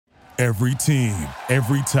Every team,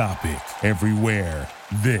 every topic, everywhere.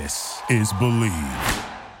 This is Believe.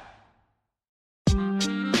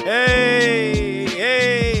 Hey,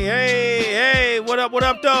 what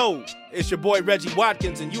up, though? It's your boy, Reggie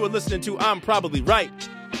Watkins, and you are listening to I'm Probably Right.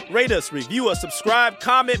 Rate us, review us, subscribe,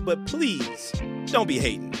 comment, but please don't be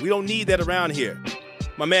hating. We don't need that around here.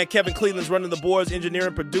 My man Kevin Cleveland's running the boards,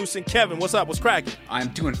 engineering, producing. Kevin, what's up? What's cracking? I'm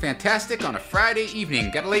doing fantastic on a Friday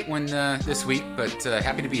evening. Got a late one this week, but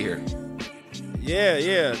happy to be here.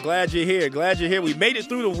 Yeah. Glad you're here. We made it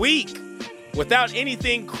through the week without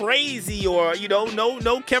anything crazy or,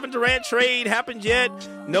 no Kevin Durant trade happened yet.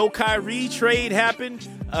 No Kyrie trade happened.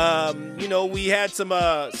 We had some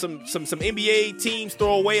NBA teams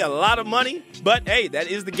throw away a lot of money, but hey, that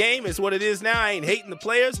is the game. It's what it is now. I ain't hating the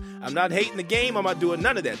players. I'm not hating the game. I'm not doing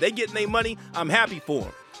none of that. They getting their money. I'm happy for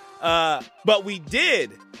them. But we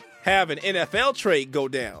did have an NFL trade go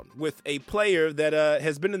down with a player that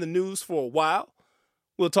has been in the news for a while.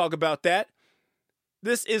 We'll talk about that.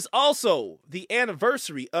 This is also the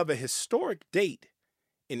anniversary of a historic date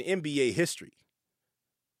in NBA history.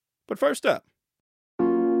 But first up,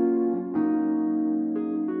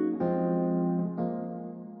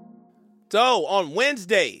 so on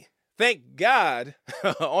Wednesday, thank God,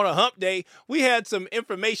 on a hump day, we had some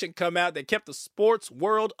information come out that kept the sports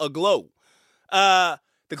world aglow. The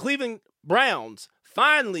Cleveland Browns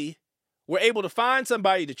finally were able to find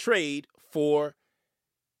somebody to trade for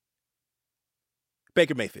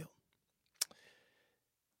Baker Mayfield.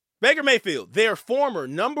 Baker Mayfield, their former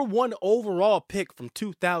number one overall pick from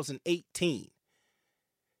 2018.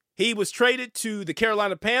 He was traded to the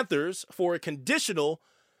Carolina Panthers for a conditional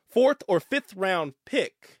 4th or 5th round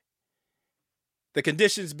pick. The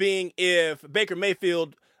conditions being if Baker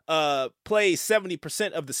Mayfield plays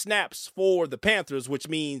 70% of the snaps for the Panthers, which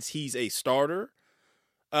means he's a starter,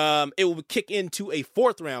 it will kick into a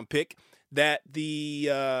 4th round pick that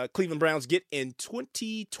the Cleveland Browns get in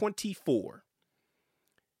 2024.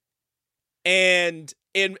 And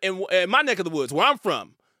in my neck of the woods, where I'm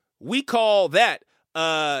from, we call that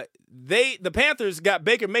the Panthers got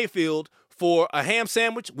Baker Mayfield for a ham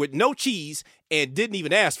sandwich with no cheese and didn't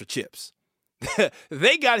even ask for chips.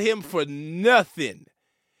 They got him for nothing.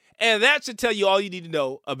 And that should tell you all you need to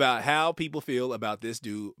know about how people feel about this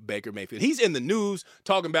dude, Baker Mayfield. He's in the news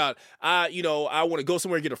talking about, I want to go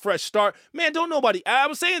somewhere and get a fresh start. Man, don't nobody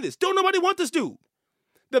want this dude.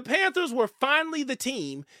 The Panthers were finally the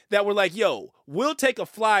team that were like, yo, we'll take a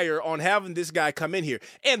flyer on having this guy come in here.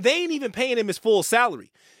 And they ain't even paying him his full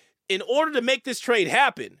salary. In order to make this trade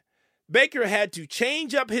happen, Baker had to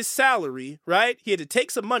change up his salary, right? He had to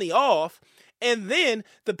take some money off. And then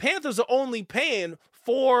the Panthers are only paying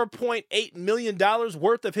 $4.8 million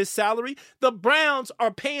worth of his salary. The Browns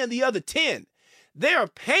are paying the other 10. They are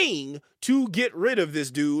paying to get rid of this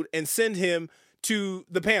dude and send him to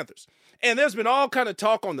the Panthers. And there's been all kind of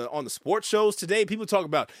talk on the sports shows today. People talk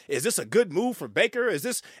about, is this a good move for Baker? Is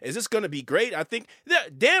this going to be great? I think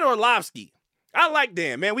Dan Orlovsky. I like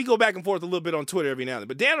Dan, man. We go back and forth a little bit on Twitter every now and then.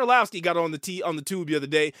 But Dan Orlovsky got on the tube the other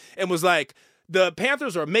day and was like, the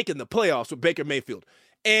Panthers are making the playoffs with Baker Mayfield.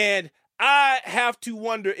 And I have to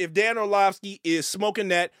wonder if Dan Orlovsky is smoking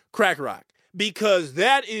that crack rock, because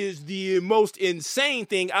that is the most insane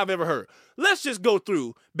thing I've ever heard. Let's just go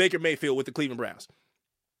through Baker Mayfield with the Cleveland Browns.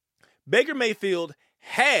 Baker Mayfield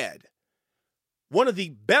had one of the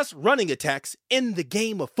best running attacks in the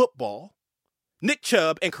game of football. Nick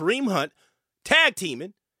Chubb and Kareem Hunt tag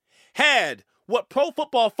teaming, had what Pro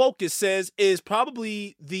Football Focus says is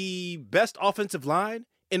probably the best offensive line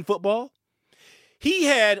in football. He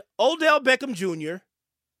had Odell Beckham Jr.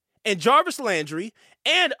 and Jarvis Landry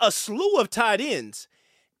and a slew of tight ends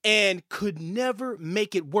and could never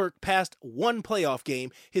make it work past one playoff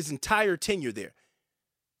game his entire tenure there.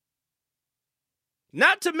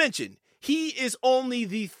 Not to mention, he is only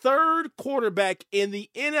the 3rd quarterback in the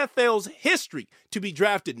NFL's history to be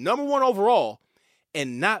drafted number 1 overall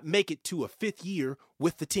and not make it to a 5th year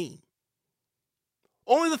with the team.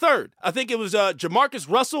 Only the 3rd. I think it was Jamarcus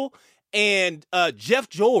Russell and Jeff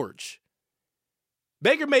George.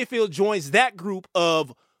 Baker Mayfield joins that group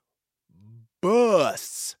of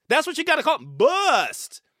busts. That's what you got to call them,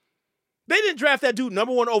 busts. They didn't draft that dude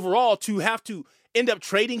number 1 overall to have to end up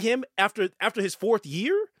trading him after his 4th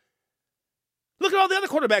year. Look at all the other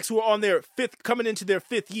quarterbacks who are on their 5th, coming into their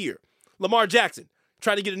 5th year. Lamar Jackson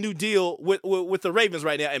trying to get a new deal with the Ravens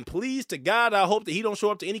right now. And please to God, I hope that he don't show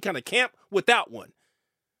up to any kind of camp without one.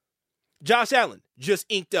 Josh Allen just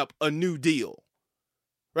inked up a new deal,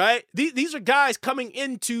 right? These are guys coming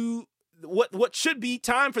into what should be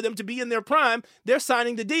time for them to be in their prime. They're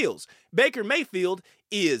signing the deals. Baker Mayfield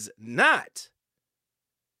is not.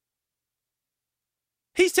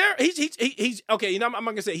 He's terrible. He's okay. You know, I'm not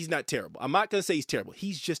gonna say he's not terrible. I'm not gonna say he's terrible.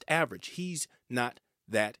 He's just average. He's not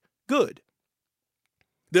that good.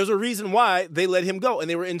 There's a reason why they let him go, and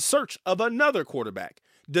they were in search of another quarterback,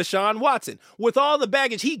 Deshaun Watson. With all the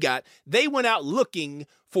baggage he got, they went out looking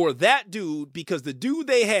for that dude because the dude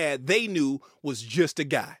they had, they knew was just a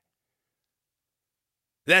guy.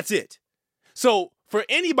 That's it. So for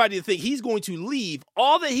anybody to think he's going to leave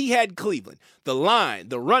all that he had in Cleveland, the line,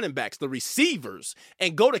 the running backs, the receivers,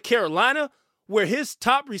 and go to Carolina where his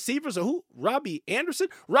top receivers are who? Robbie Anderson?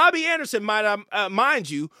 Robbie Anderson, mind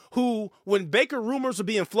you, who, when Baker rumors were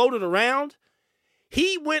being floated around,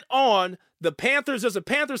 he went on the Panthers, there's a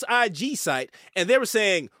Panthers IG site, and they were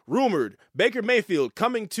saying, rumored, Baker Mayfield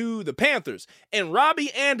coming to the Panthers. And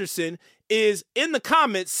Robbie Anderson is in the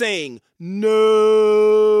comments saying,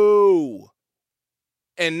 no.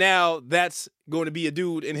 And now that's going to be a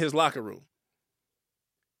dude in his locker room.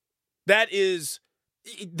 That is,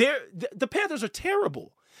 the Panthers are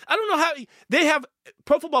terrible. I don't know how they have,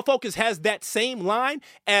 Pro Football Focus has that same line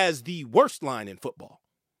as the worst line in football.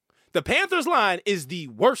 The Panthers line is the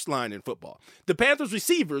worst line in football. The Panthers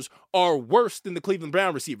receivers are worse than the Cleveland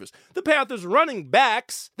Brown receivers. The Panthers running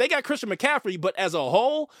backs, they got Christian McCaffrey, but as a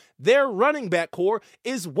whole, their running back core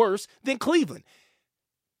is worse than Cleveland.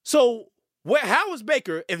 So how is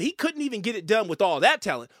Baker, if he couldn't even get it done with all that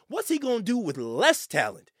talent, what's he going to do with less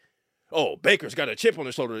talent? Oh, Baker's got a chip on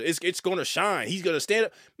his shoulder. It's going to shine. He's going to stand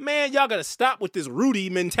up. Man, y'all got to stop with this Rudy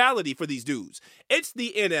mentality for these dudes. It's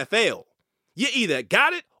the NFL. You either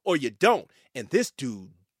got it or you don't. And this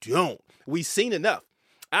dude don't. We've seen enough.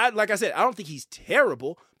 Like I said, I don't think he's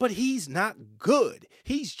terrible, but he's not good.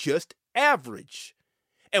 He's just average.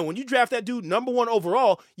 And when you draft that dude number 1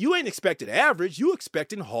 overall, you ain't expecting average. You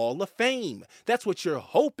expecting Hall of Fame. That's what you're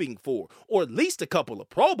hoping for. Or at least a couple of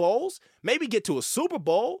Pro Bowls. Maybe get to a Super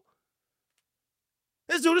Bowl.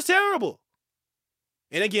 This dude is terrible.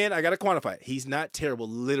 And again, I got to quantify it. He's not terrible,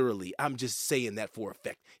 literally. I'm just saying that for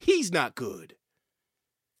effect. He's not good.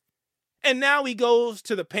 And now he goes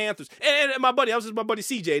to the Panthers. And my buddy, I was with my buddy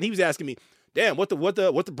CJ, and he was asking me, damn, what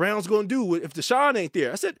the Browns going to do if Deshaun ain't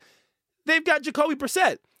there? I said, they've got Jacoby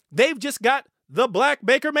Brissett. They've just got the black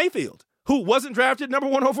Baker Mayfield, who wasn't drafted number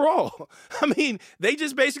 1 overall. I mean, they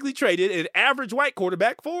just basically traded an average white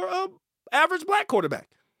quarterback for an average black quarterback.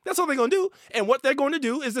 That's all they're going to do. And what they're going to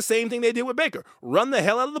do is the same thing they did with Baker. Run the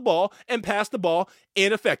hell out of the ball and pass the ball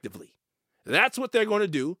ineffectively. That's what they're going to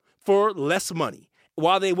do for less money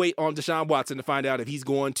while they wait on Deshaun Watson to find out if he's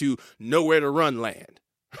going to nowhere to run land.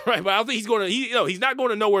 Right, but I don't think he's going to, he's not going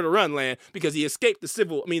to nowhere to run land because he escaped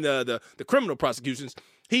the criminal prosecutions.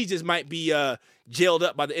 He just might be jailed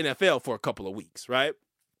up by the NFL for a couple of weeks, right?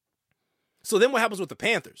 So then what happens with the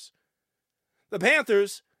Panthers? The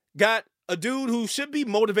Panthers got a dude who should be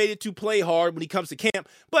motivated to play hard when he comes to camp,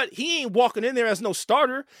 but he ain't walking in there as no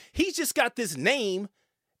starter. He's just got this name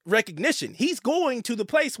recognition. He's going to the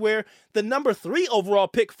place where the number 3 overall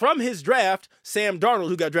pick from his draft, Sam Darnold,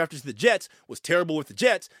 who got drafted to the Jets, was terrible with the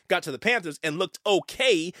Jets, got to the Panthers and looked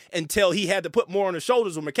okay until he had to put more on his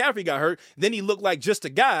shoulders when McCaffrey got hurt. Then he looked like just a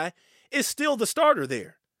guy, is still the starter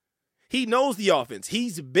there. He knows the offense.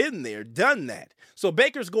 He's been there, done that. So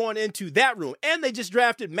Baker's going into that room, and they just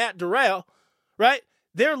drafted Matt Durrell, right?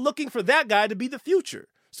 They're looking for that guy to be the future.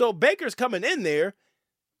 So Baker's coming in there.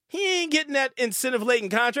 He ain't getting that incentive-laden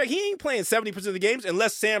contract. He ain't playing 70% of the games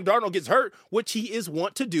unless Sam Darnold gets hurt, which he is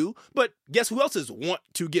want to do. But guess who else is want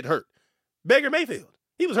to get hurt? Baker Mayfield.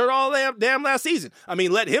 He was hurt all damn last season. I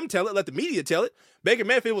mean, let him tell it. Let the media tell it. Baker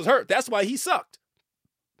Mayfield was hurt. That's why he sucked.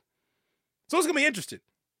 So it's going to be interesting.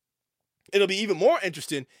 It'll be even more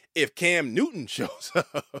interesting if Cam Newton shows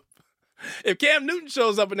up. If Cam Newton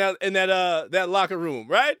shows up in that locker room,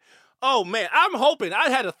 right? Oh, man, I'm hoping. I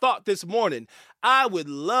had a thought this morning. I would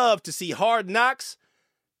love to see Hard Knocks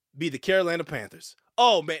be the Carolina Panthers.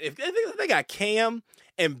 Oh, man, if they got Cam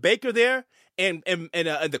and Baker there and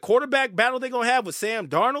the quarterback battle they're going to have with Sam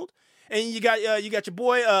Darnold, and you got your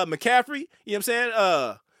boy McCaffrey, you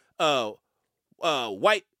know what I'm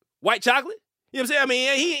saying? White chocolate. You know what I'm saying?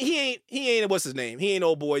 I mean, he ain't what's his name? He ain't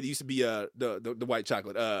old boy that used to be the white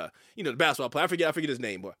chocolate. The basketball player. I forget his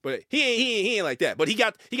name, boy. But he ain't like that. But he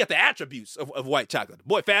got the attributes of white chocolate.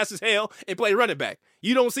 Boy, fast as hell and play running back.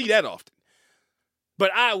 You don't see that often.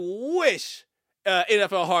 But I wish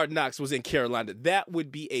NFL Hard Knocks was in Carolina. That would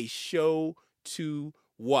be a show to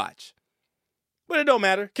watch. But it don't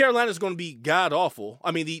matter. Carolina's going to be god-awful.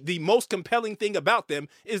 I mean, the most compelling thing about them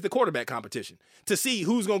is the quarterback competition. To see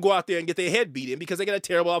who's going to go out there and get their head beat in because they got a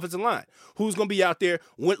terrible offensive line. Who's going to be out there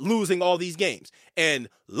losing all these games. And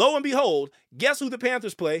lo and behold, guess who the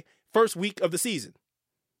Panthers play first week of the season?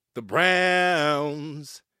 the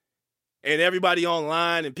Browns. And everybody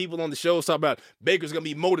online and people on the show talk about Baker's going to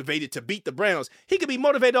be motivated to beat the Browns. He can be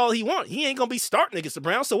motivated all he wants. He ain't going to be starting against the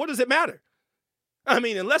Browns, so what does it matter? I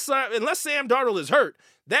mean, unless Sam Darnold is hurt,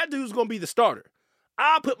 that dude's going to be the starter.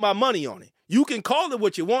 I'll put my money on it. You can call it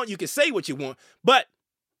what you want. You can say what you want. But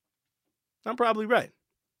I'm probably right.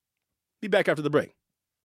 Be back after the break.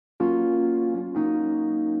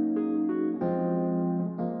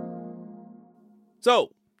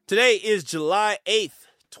 So, today is July 8th.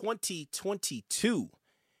 2022.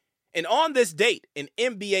 And on this date in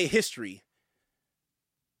NBA history,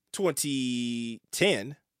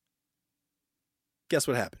 2010, guess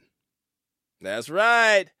what happened? That's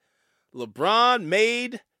right. LeBron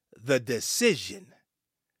made the decision.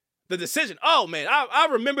 The decision. Oh, man, I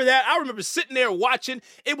remember that. I remember sitting there watching.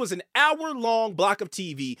 It was an hour-long block of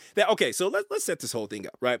TV. So let's set this whole thing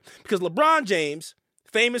up, right? Because LeBron James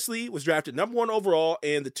famously was drafted number 1 overall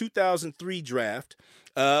in the 2003 draft.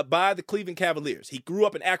 By the Cleveland Cavaliers. He grew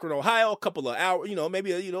up in Akron, Ohio, a couple of hours,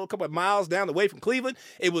 maybe a couple of miles down the way from Cleveland.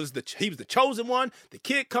 He was the chosen one, the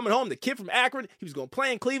kid coming home, the kid from Akron. He was going to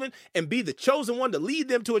play in Cleveland and be the chosen one to lead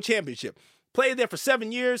them to a championship. Played there for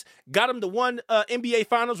 7 years, got them to one NBA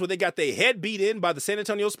Finals where they got their head beat in by the San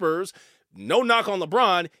Antonio Spurs. No knock on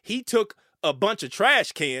LeBron. He took a bunch of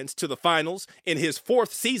trash cans to the finals in his 4th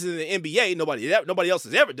season in the NBA. Nobody else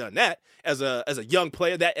has ever done that as a young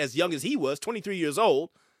player, that as young as he was, 23 years old.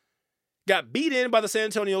 Got beat in by the San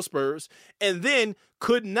Antonio Spurs and then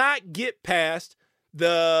could not get past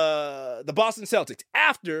the Boston Celtics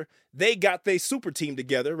after they got their super team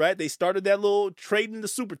together, right? They started that little trading the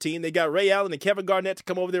super team. They got Ray Allen and Kevin Garnett to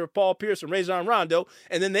come over there with Paul Pierce and Rajon Rondo,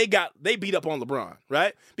 and then they beat up on LeBron,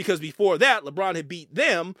 right? Because before that, LeBron had beat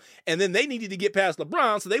them, and then they needed to get past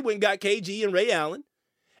LeBron, so they went and got KG and Ray Allen,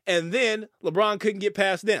 and then LeBron couldn't get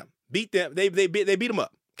past them. Beat them. They beat them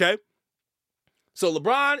up, okay? So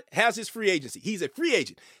LeBron has his free agency. He's a free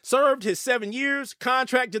agent. Served his 7 years,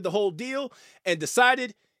 contracted the whole deal, and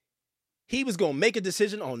decided he was going to make a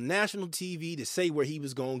decision on national TV to say where he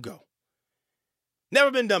was going to go.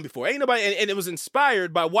 Never been done before. Ain't nobody, and it was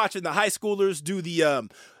inspired by watching the high schoolers do the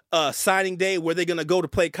signing day where they're going to go to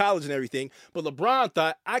play college and everything. But LeBron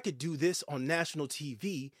thought, I could do this on national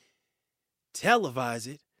TV, televise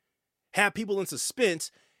it, have people in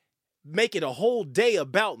suspense, make it a whole day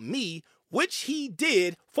about me, which he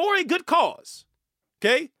did for a good cause.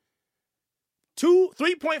 Okay?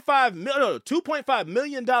 $2.5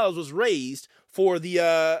 million was raised for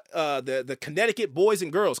the Connecticut Boys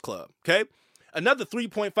and Girls Club. Okay? Another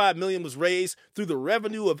 $3.5 million was raised through the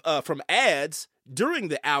revenue of from ads during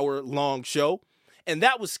the hour-long show, and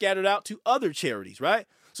that was scattered out to other charities, right?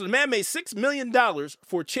 So the man made $6 million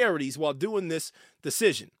for charities while doing this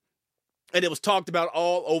decision. And it was talked about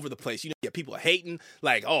all over the place. People hating,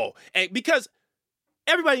 like, and because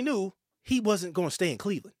everybody knew he wasn't going to stay in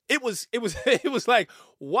Cleveland. It was like,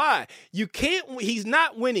 why? You can't, he's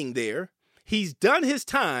not winning there. He's done his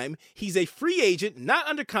time. He's a free agent, not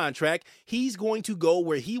under contract. He's going to go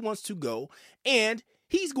where he wants to go, and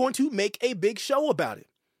he's going to make a big show about it.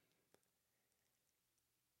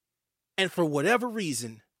 And for whatever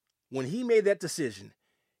reason, when he made that decision,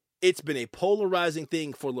 it's been a polarizing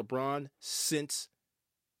thing for LeBron since,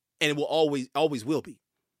 and it will always will be,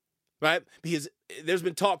 right? Because there's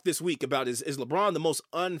been talk this week about is LeBron the most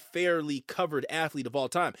unfairly covered athlete of all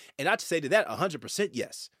time? And I'd say to that 100%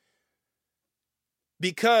 yes.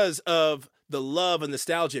 Because of the love and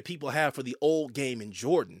nostalgia people have for the old game in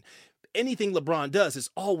Jordan. Anything LeBron does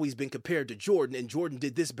has always been compared to Jordan, and Jordan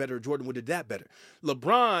did this better, Jordan did that better.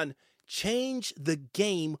 LeBron changed the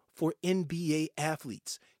game for NBA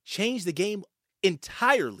athletes. Changed the game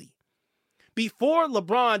entirely. Before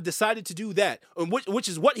LeBron decided to do that, which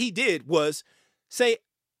is what he did, was say,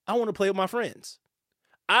 I want to play with my friends.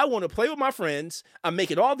 I want to play with my friends. I'm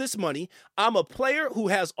making all this money. I'm a player who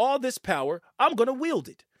has all this power. I'm going to wield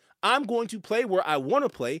it. I'm going to play where I want to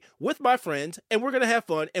play with my friends, and we're going to have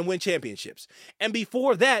fun and win championships. And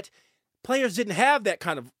before that, players didn't have that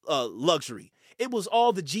kind of luxury. It was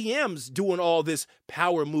all the GMs doing all this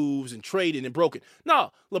power moves and trading and broken.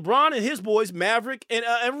 No, LeBron and his boys, Maverick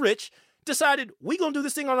and Rich, decided we're going to do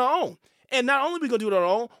this thing on our own. And not only are we going to do it on our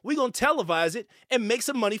own, we're going to televise it and make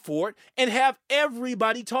some money for it and have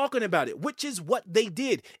everybody talking about it, which is what they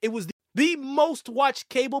did. It was the most watched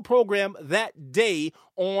cable program that day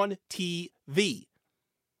on TV.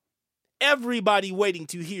 Everybody waiting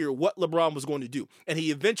to hear what LeBron was going to do. And he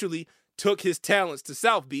eventually took his talents to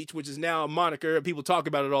South Beach, which is now a moniker, and people talk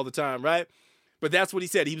about it all the time, right? But that's what he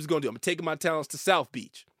said he was going to do. I'm taking my talents to South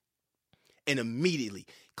Beach. And immediately,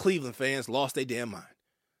 Cleveland fans lost their damn mind.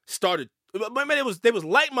 Started Man, they was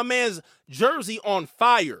lighting my man's jersey on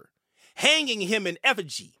fire, hanging him in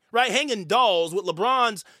effigy, right? Hanging dolls with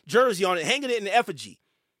LeBron's jersey on it, hanging it in effigy.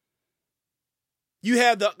 You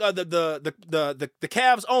have the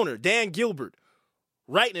Cavs owner, Dan Gilbert,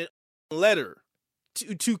 writing a letter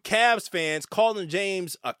to Cavs fans, calling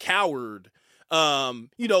James a coward,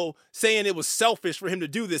 saying it was selfish for him to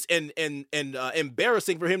do this and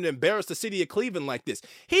embarrassing for him to embarrass the city of Cleveland like this.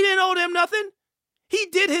 He didn't owe them nothing. He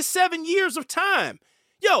did his 7 years of time.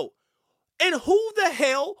 And who the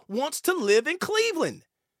hell wants to live in Cleveland?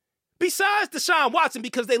 Besides Deshaun Watson,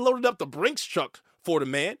 because they loaded up the Brinks truck for the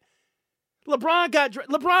man.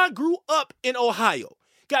 LeBron grew up in Ohio,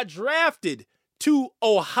 got drafted to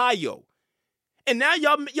Ohio. And now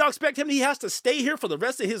y'all expect he has to stay here for the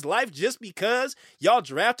rest of his life just because y'all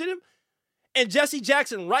drafted him? And Jesse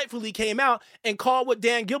Jackson rightfully came out and called what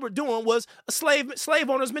Dan Gilbert doing was a slave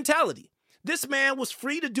owner's mentality. This man was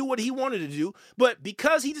free to do what he wanted to do, but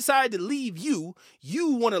because he decided to leave you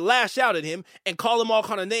want to lash out at him and call him all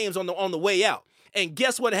kind of names on the way out. And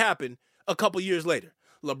guess what happened a couple years later?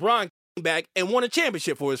 LeBron came back and won a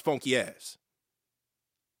championship for his funky ass.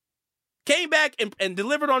 Came back and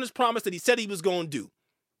delivered on his promise that he said he was going to do.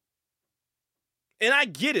 And I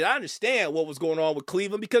get it. I understand what was going on with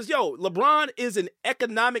Cleveland because, LeBron is an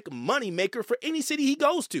economic moneymaker for any city he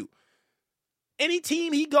goes to. Any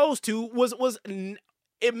team he goes to was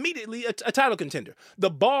immediately a title contender. The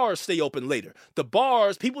bars stay open later. The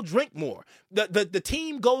bars, people drink more. The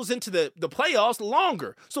team goes into the playoffs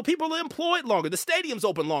longer, so people are employed longer. The stadium's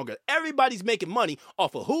open longer. Everybody's making money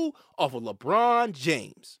off of who? Off of LeBron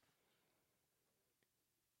James.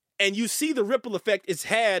 And you see the ripple effect it's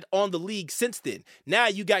had on the league since then. Now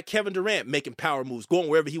you got Kevin Durant making power moves, going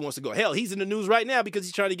wherever he wants to go. Hell, he's in the news right now because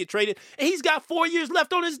he's trying to get traded, and he's got 4 years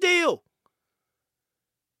left on his deal.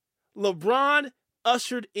 LeBron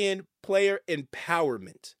ushered in player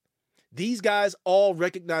empowerment. These guys all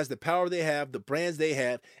recognize the power they have, the brands they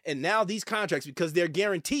have, and now these contracts, because they're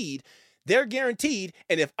guaranteed,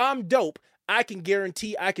 and if I'm dope, I can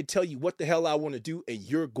guarantee I can tell you what the hell I want to do, and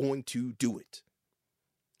you're going to do it.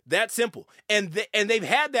 That simple. And they've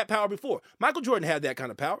had that power before. Michael Jordan had that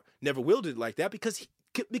kind of power, never wielded it like that because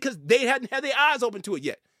they hadn't had their eyes open to it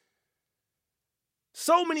yet.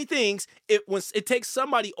 So many things, it takes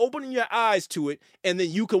somebody opening your eyes to it, and then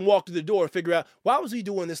you can walk through the door and figure out, why was we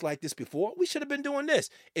doing this like this before? We should have been doing this.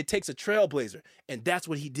 It takes a trailblazer, and that's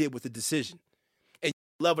what he did with the decision. And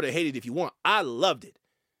you love it or hate it if you want. I loved it.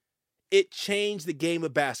 It changed the game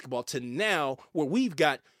of basketball to now where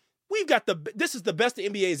this is the best the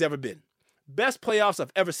NBA has ever been. Best playoffs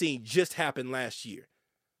I've ever seen just happened last year.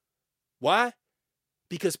 Why?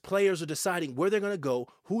 Because players are deciding where they're going to go,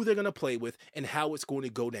 who they're going to play with, and how it's going to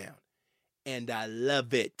go down. And I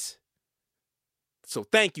love it. So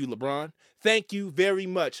thank you, LeBron. Thank you very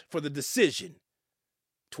much for the decision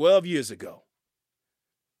 12 years ago.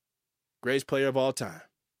 Greatest player of all time.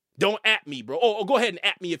 Don't at me, bro. Oh, go ahead and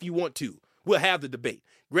at me if you want to. We'll have the debate.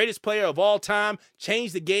 Greatest player of all time,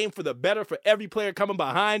 changed the game for the better for every player coming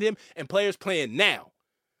behind him and players playing now.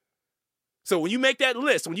 So when you make that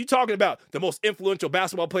list, when you're talking about the most influential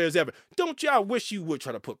basketball players ever, I wish you would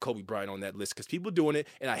try to put Kobe Bryant on that list because people are doing it,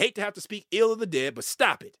 and I hate to have to speak ill of the dead, but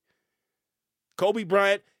stop it. Kobe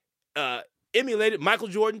Bryant emulated Michael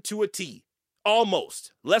Jordan to a T,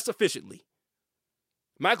 almost, less efficiently.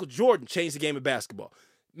 Michael Jordan changed the game of basketball.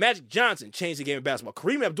 Magic Johnson changed the game of basketball.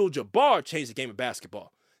 Kareem Abdul-Jabbar changed the game of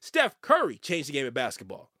basketball. Steph Curry changed the game of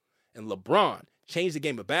basketball. And LeBron changed the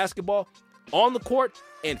game of basketball on the court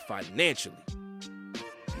and financially.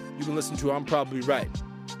 You can listen to I'm Probably Right.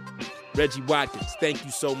 Reggie Watkins, thank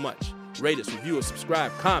you so much. Rate us, review us,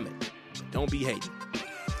 subscribe, comment. But don't be hating.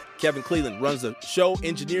 Kevin Cleveland runs the show,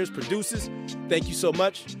 engineers, produces. Thank you so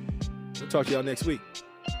much. We'll talk to y'all next week.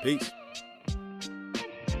 Peace.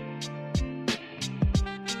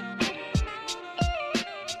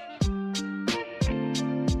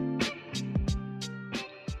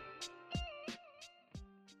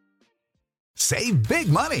 Save big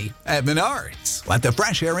money at Menards. Let the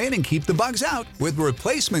fresh air in and keep the bugs out with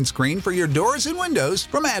replacement screen for your doors and windows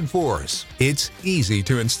from AdForce. It's easy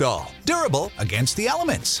to install, durable against the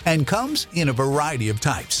elements, and comes in a variety of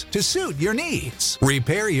types to suit your needs.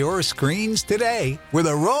 Repair your screens today with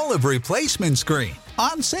a roll of replacement screen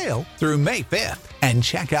on sale through May 5th. And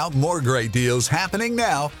check out more great deals happening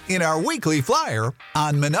now in our weekly flyer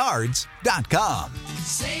on Menards.com.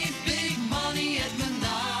 Save